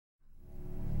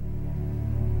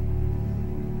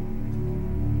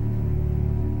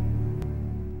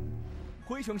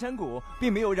灰熊山谷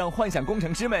并没有让幻想工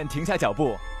程师们停下脚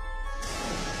步。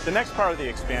The next part of the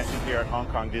expansion here at Hong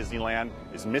Kong Disneyland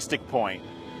is Mystic Point,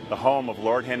 the home of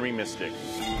Lord Henry Mystic.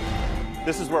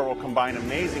 This is where we'll combine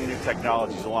amazing new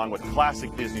technologies along with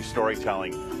classic Disney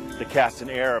storytelling to cast an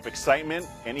air of excitement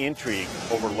and intrigue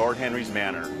over Lord Henry's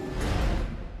Manor.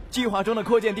 计划中的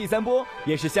扩建第3波，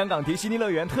也是香港迪士尼乐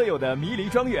园特有的迷离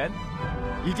庄园，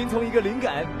已经从一个灵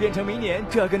感变成明年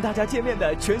就要跟大家见面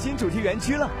的全新主题园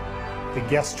区了。The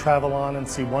guests travel on and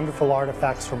see wonderful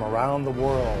artifacts from around the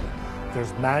world.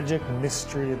 There's magic,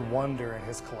 mystery, and wonder in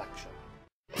his collection.